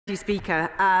Speaker,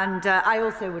 and I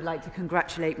also would like to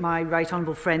congratulate my right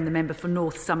honourable friend, the member for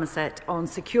North Somerset, on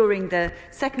securing the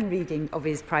second reading of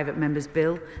his private member's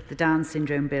bill, the Down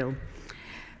Syndrome Bill.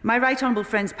 My right honourable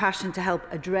friend's passion to help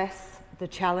address the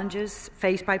challenges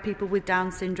faced by people with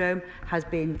Down syndrome has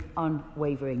been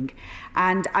unwavering,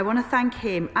 and I want to thank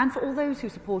him and for all those who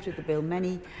supported the bill,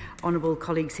 many honourable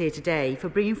colleagues here today, for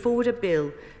bringing forward a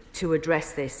bill to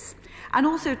address this, and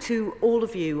also to all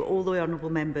of you, all the honourable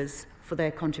members, for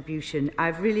their contribution.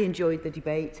 I've really enjoyed the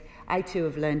debate. I too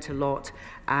have learnt a lot,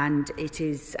 and it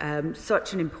is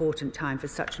such an important time for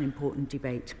such an important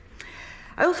debate.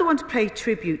 I also want to pay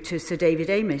tribute to Sir David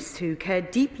Amess, who cared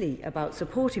deeply about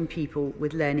supporting people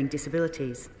with learning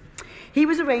disabilities. He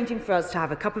was arranging for us to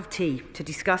have a cup of tea to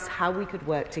discuss how we could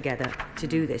work together to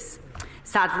do this.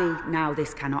 Sadly, now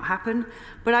this cannot happen,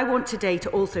 but I want today to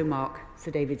also mark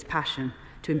Sir David's passion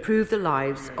to improve the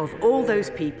lives of all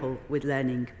those people with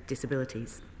learning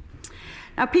disabilities.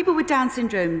 Now, people with Down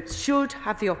syndrome should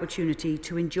have the opportunity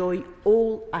to enjoy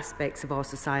all aspects of our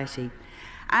society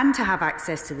and to have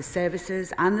access to the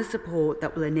services and the support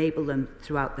that will enable them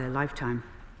throughout their lifetime.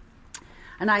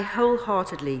 And I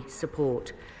wholeheartedly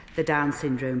support the Down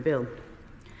Syndrome Bill.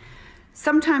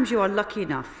 Sometimes you are lucky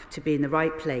enough to be in the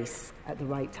right place at the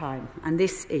right time, and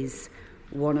this is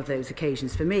one of those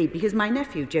occasions for me, because my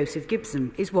nephew, Joseph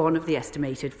Gibson, is one of the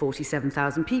estimated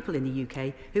 47,000 people in the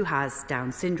UK who has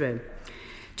Down syndrome.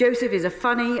 Joseph is a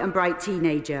funny and bright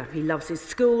teenager. He loves his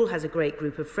school, has a great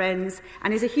group of friends,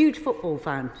 and is a huge football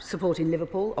fan, supporting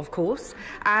Liverpool, of course,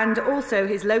 and also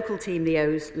his local team, the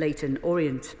O's Leyton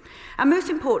Orient. And most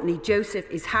importantly, Joseph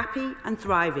is happy and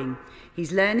thriving.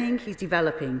 He's learning, he's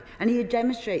developing, and he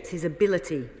demonstrates his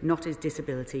ability, not his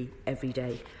disability, every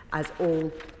day, as all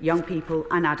young people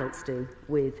and adults do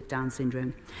with Down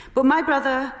syndrome. But my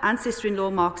brother and sister-in-law,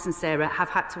 Marcus and Sarah, have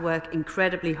had to work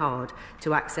incredibly hard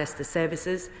to access the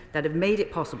services that have made it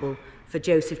possible for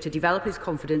Joseph to develop his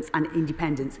confidence and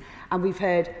independence. And we've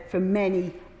heard from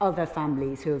many other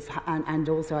families who have, and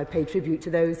also I pay tribute to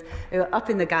those who are up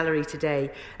in the gallery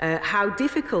today, how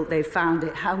difficult they've found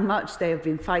it, how much they have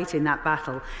been fighting that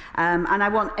battle. And I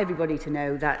want everybody to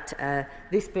know that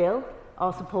this bill,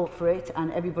 our support for it,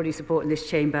 and everybody's support in this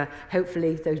chamber,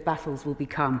 hopefully those battles will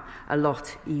become a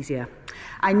lot easier.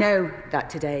 I know that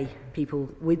today people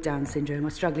with Down syndrome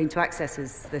are struggling to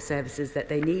access the services that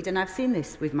they need, and I've seen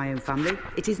this with my own family.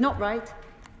 It is not right,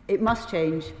 it must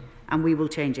change, and we will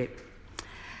change it.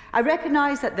 I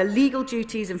recognise that the legal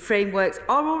duties and frameworks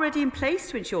are already in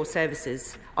place to ensure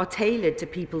services are tailored to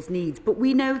people's needs, but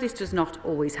we know this does not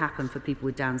always happen for people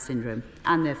with Down syndrome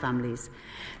and their families.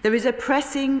 There is a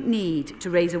pressing need to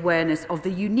raise awareness of the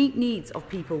unique needs of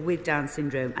people with Down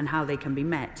syndrome and how they can be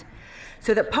met,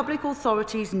 so that public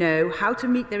authorities know how to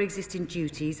meet their existing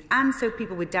duties and so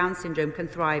people with Down syndrome can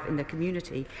thrive in their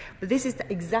community. But this is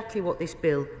exactly what this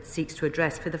bill seeks to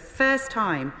address. For the first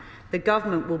time, the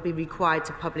government will be required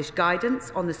to publish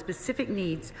guidance on the specific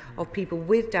needs of people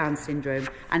with Down syndrome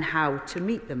and how to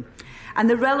meet them. And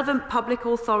the relevant public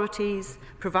authorities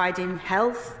providing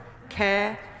health,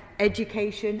 care,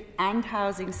 education and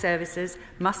housing services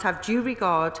must have due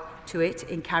regard to it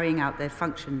in carrying out their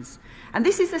functions. And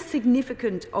this is a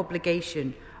significant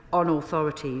obligation on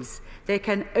authorities. There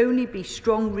can only be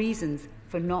strong reasons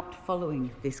for not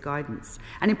following this guidance.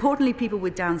 And importantly, people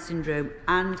with Down syndrome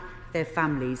and their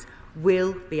families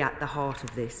will be at the heart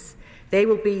of this. They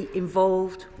will be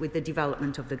involved with the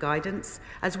development of the guidance,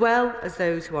 as well as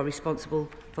those who are responsible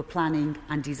for planning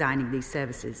and designing these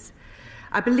services.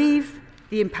 I believe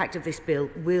the impact of this bill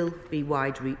will be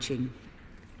wide-reaching.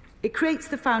 It creates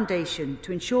the foundation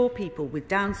to ensure people with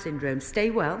Down syndrome stay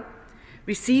well,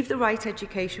 receive the right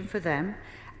education for them,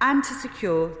 and to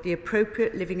secure the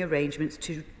appropriate living arrangements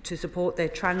to support their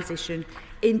transition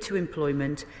into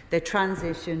employment, their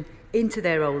transition into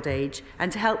their old age,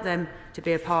 and to help them to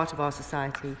be a part of our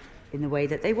society in the way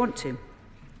that they want to.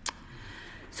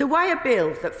 So why a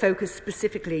bill that focused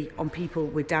specifically on people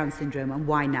with Down syndrome, and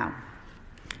why now?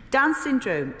 Down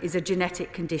syndrome is a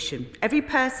genetic condition. Every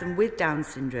person with Down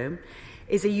syndrome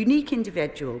is a unique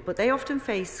individual, but they often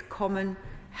face common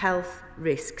health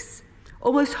risks.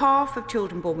 Almost half of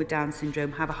children born with Down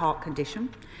syndrome have a heart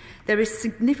condition. There is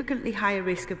significantly higher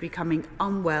risk of becoming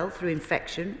unwell through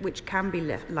infection, which can be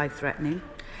life-threatening.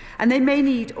 And they may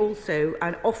need also,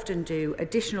 and often do,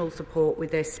 additional support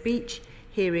with their speech,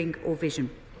 hearing or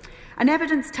vision. And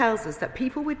evidence tells us that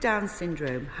people with Down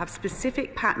syndrome have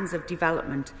specific patterns of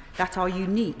development that are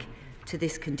unique to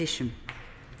this condition.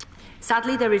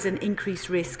 Sadly, there is an increased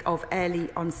risk of early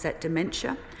onset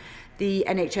dementia. The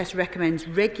NHS recommends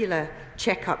regular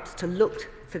checkups to look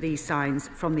for these signs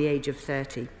from the age of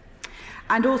 30.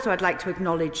 And also I'd like to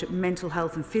acknowledge that mental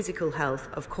health and physical health,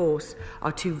 of course,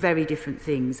 are two very different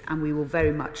things, and we will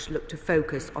very much look to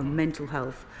focus on mental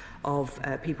health of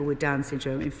people with Down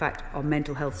syndrome. In fact, our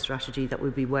mental health strategy that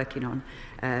we'll be working on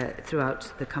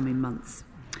throughout the coming months.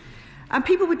 And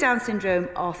people with Down syndrome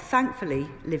are thankfully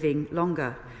living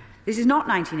longer. This is not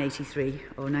 1983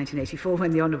 or 1984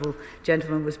 when the Honourable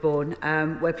Gentleman was born,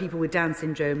 where people with Down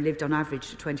syndrome lived on average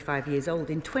to 25 years old.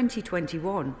 In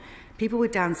 2021, people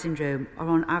with Down syndrome are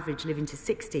on average living to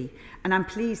 60, and I'm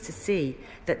pleased to see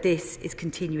that this is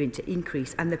continuing to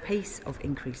increase and the pace of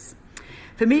increase.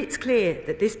 For me, it's clear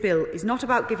that this bill is not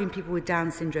about giving people with Down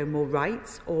syndrome more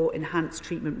rights or enhanced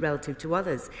treatment relative to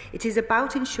others. It is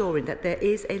about ensuring that there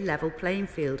is a level playing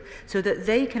field so that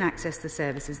they can access the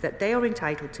services that they are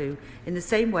entitled to in the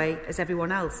same way as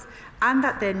everyone else, and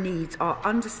that their needs are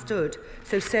understood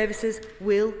so services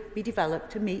will be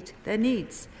developed to meet their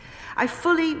needs. I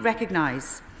fully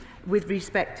recognise, with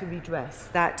respect to redress,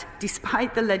 that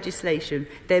despite the legislation,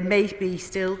 there may be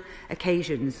still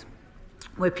occasions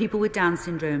where people with Down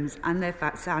syndrome and their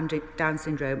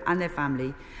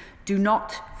family do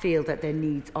not feel that their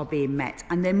needs are being met,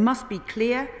 and there must be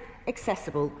clear,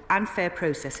 accessible and fair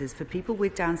processes for people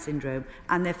with Down syndrome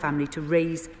and their family to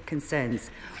raise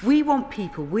concerns. We want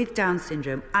people with Down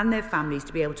syndrome and their families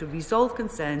to be able to resolve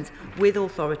concerns with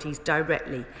authorities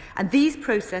directly, and these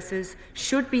processes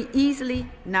should be easily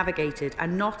navigated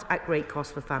and not at great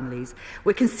cost for families.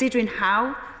 We're considering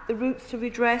how the routes to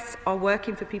redress are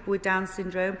working for people with Down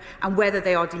syndrome and whether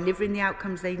they are delivering the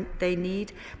outcomes they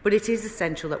need, but it is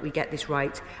essential that we get this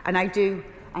right, and I do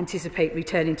anticipate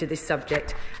returning to this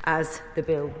subject as the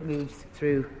bill moves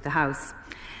through the House.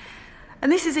 And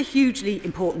this is a hugely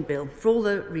important bill for all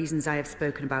the reasons I have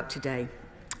spoken about today.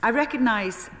 I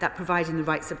recognise that providing the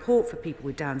right support for people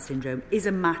with Down syndrome is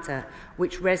a matter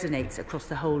which resonates across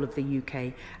the whole of the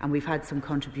UK, and we've had some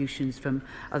contributions from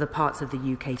other parts of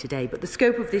the UK today. But the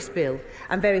scope of this bill,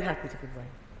 I'm very happy to give way.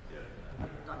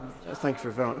 Thank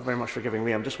you very much for giving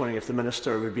me. I'm just wondering if the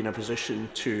Minister would be in a position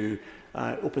to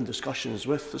open discussions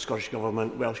with the Scottish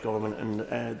Government, Welsh Government and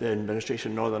the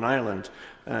administration in Northern Ireland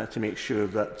to make sure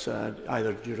that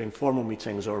either during formal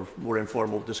meetings or more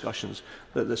informal discussions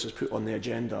that this is put on the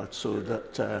agenda so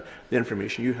that the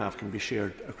information you have can be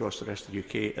shared across the rest of the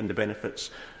UK and the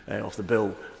benefits of the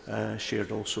bill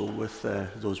shared also with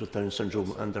those with Down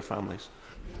syndrome and their families.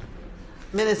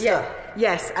 Minister. Yeah,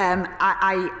 yes,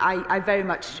 I very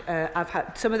much, I've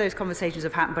had some of those conversations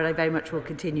have happened, but I very much will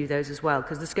continue those as well,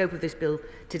 because the scope of this bill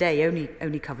today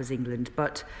only covers England.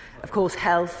 But of course,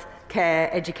 health,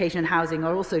 care, education and housing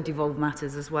are also devolved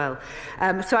matters as well.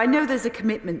 So I know there's a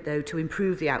commitment, though, to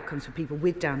improve the outcomes for people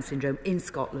with Down syndrome in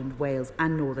Scotland, Wales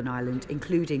and Northern Ireland,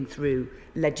 including through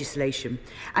legislation.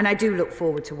 And I do look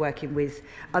forward to working with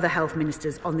other health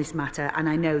ministers on this matter, and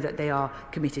I know that they are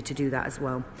committed to do that as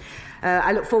well.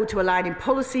 I look forward to aligning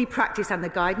policy, practice and the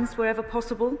guidance wherever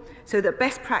possible, so that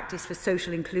best practice for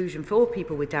social inclusion for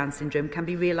people with Down syndrome can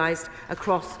be realised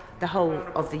across the whole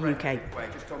of the UK.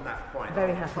 Just on that point,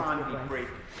 Very happy to be brief.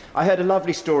 I heard a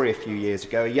lovely story a few years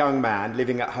ago. A young man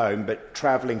living at home but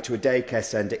travelling to a daycare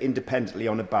centre independently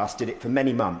on a bus, did it for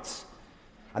many months.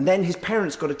 And then his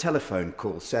parents got a telephone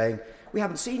call saying, "We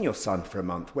haven't seen your son for a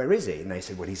month. Where is he?" And they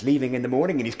said, "Well, he's leaving in the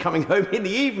morning and he's coming home in the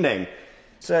evening."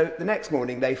 So the next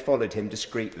morning they followed him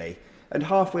discreetly, and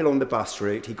halfway along the bus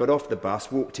route he got off the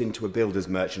bus, walked into a builder's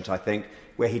merchant, I think,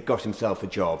 where he'd got himself a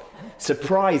job.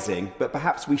 Surprising, but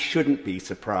perhaps we shouldn't be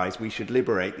surprised. We should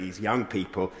liberate these young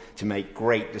people to make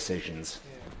great decisions.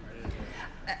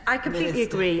 I completely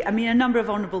agree. I mean, a number of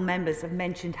honourable members have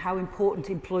mentioned how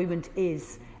important employment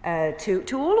is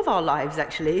to all of our lives,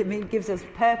 actually. I mean, it gives us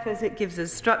purpose, it gives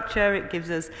us structure, it gives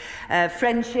us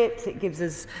friendships, it gives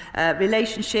us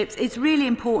relationships. It's really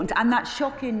important, and that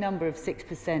shocking number of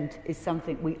 6% is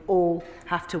something we all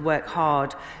have to work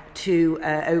hard to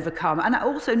overcome. And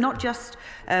also not just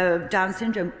Down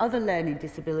syndrome, other learning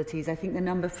disabilities. I think the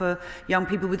number for young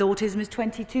people with autism is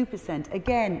 22%.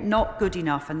 Again, not good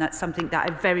enough, and that's something that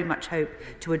I very much hope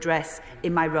to address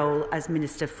in my role as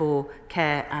Minister for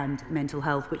Care and Mental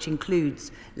Health, which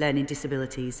includes learning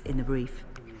disabilities in the brief.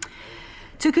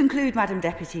 To conclude, Madam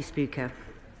Deputy Speaker,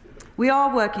 we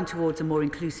are working towards a more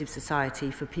inclusive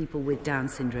society for people with Down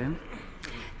syndrome.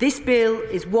 This bill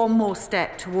is one more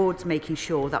step towards making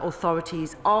sure that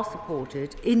authorities are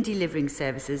supported in delivering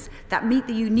services that meet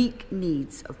the unique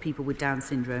needs of people with Down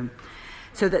syndrome,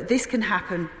 so that this can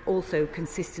happen also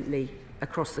consistently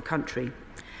across the country.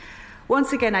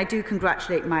 Once again, I do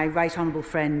congratulate my right honourable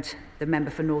friend, the member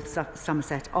for North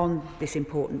Somerset, on this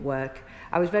important work.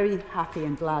 I was very happy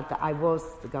and glad that I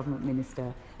was the Government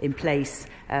Minister in place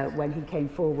when he came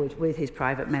forward with his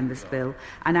private member's bill,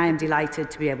 and I am delighted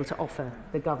to be able to offer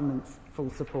the government's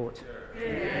full support.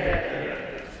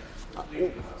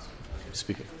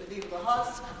 Speaker.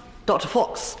 Dr.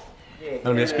 Fox.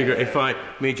 Madam Speaker, if I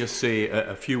may just say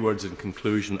a few words in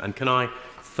conclusion, and can I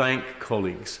thank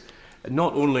colleagues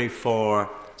not only for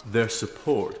their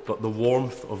support, but the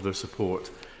warmth of their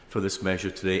support for this measure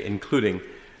today, including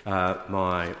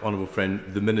my honourable friend,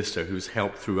 the Minister, whose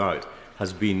help throughout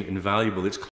has been invaluable. It's